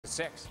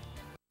6.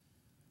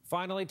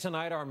 Finally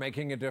tonight, our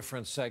Making a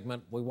Difference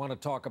segment. We want to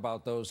talk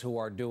about those who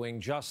are doing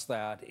just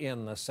that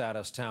in the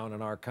saddest town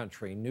in our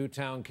country.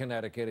 Newtown,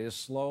 Connecticut is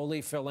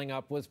slowly filling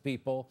up with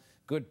people,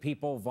 good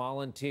people,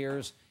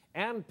 volunteers,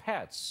 and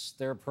pets.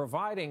 They're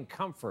providing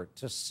comfort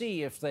to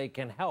see if they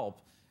can help,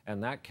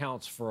 and that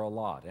counts for a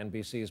lot.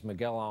 NBC's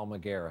Miguel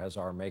Almaguer has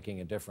our Making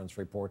a Difference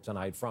report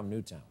tonight from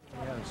Newtown.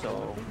 Yeah,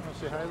 so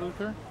say hi,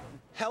 Luther.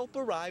 Help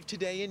arrived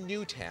today in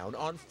Newtown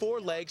on 4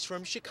 legs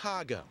from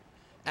Chicago.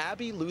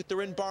 Abby,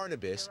 Luther, and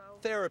Barnabas,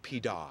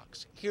 therapy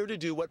dogs, here to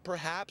do what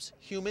perhaps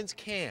humans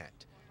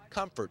can't,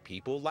 comfort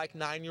people like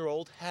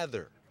 9-year-old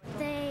Heather.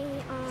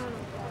 They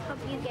help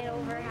you get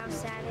over how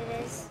sad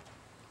it is.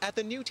 At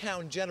the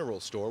Newtown General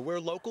Store where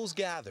locals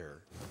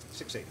gather,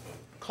 6-8.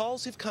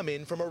 calls have come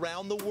in from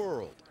around the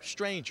world,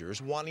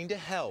 strangers wanting to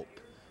help.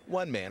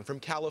 One man from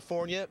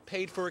California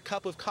paid for a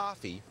cup of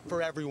coffee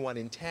for everyone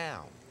in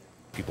town.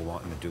 People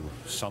wanting to do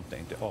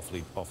something,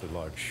 awfully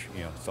large,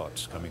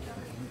 thoughts coming,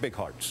 big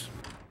hearts.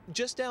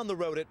 Just down the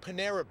road at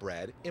Panera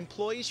Bread,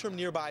 employees from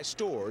nearby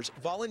stores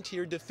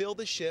volunteered to fill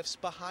the shifts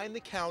behind the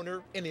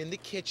counter and in the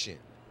kitchen.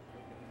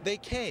 They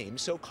came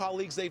so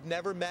colleagues they've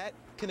never met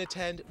can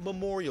attend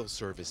memorial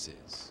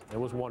services. It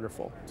was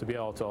wonderful to be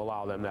able to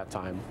allow them that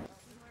time.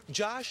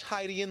 Josh,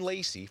 Heidi, and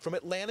Lacey from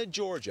Atlanta,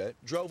 Georgia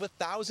drove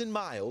 1,000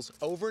 miles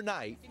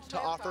overnight to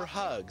offer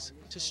hugs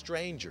to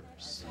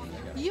strangers.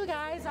 You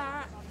guys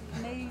are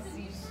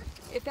amazing.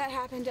 If that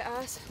happened to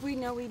us, we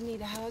know we'd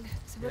need a hug.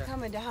 So we're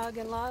coming to hug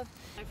and love.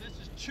 This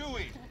is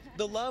Chewy.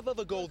 The love of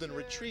a golden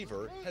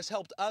retriever has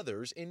helped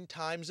others in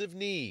times of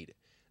need.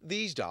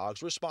 These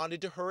dogs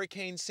responded to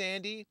Hurricane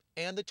Sandy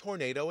and the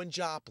tornado in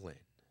Joplin.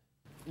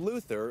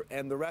 Luther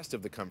and the rest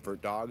of the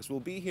comfort dogs will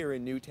be here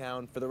in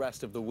Newtown for the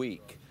rest of the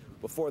week.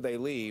 Before they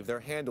leave, their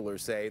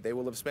handlers say they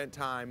will have spent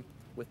time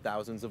with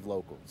thousands of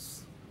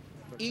locals.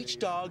 Each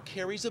dog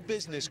carries a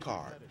business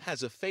card,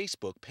 has a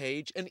Facebook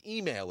page, an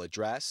email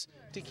address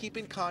to keep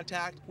in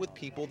contact with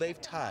people they've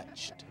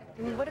touched.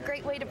 I mean, what a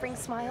great way to bring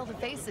smile to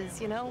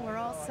faces, We're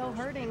all so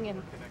hurting,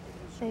 and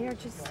they are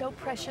just so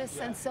precious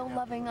and so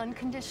loving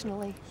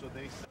unconditionally.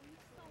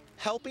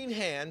 Helping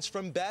hands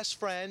from best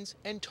friends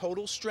and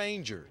total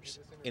strangers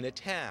in a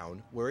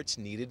town where it's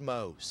needed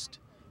most.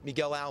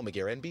 Miguel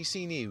Almaguer,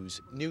 NBC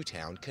News,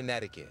 Newtown,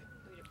 Connecticut.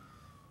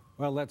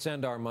 Well, let's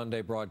end our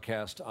Monday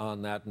broadcast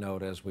on that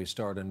note as we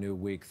start a new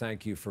week.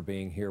 Thank you for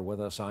being here with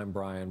us. I'm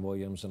Brian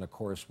Williams, and of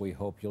course, we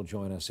hope you'll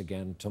join us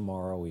again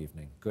tomorrow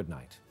evening. Good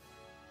night.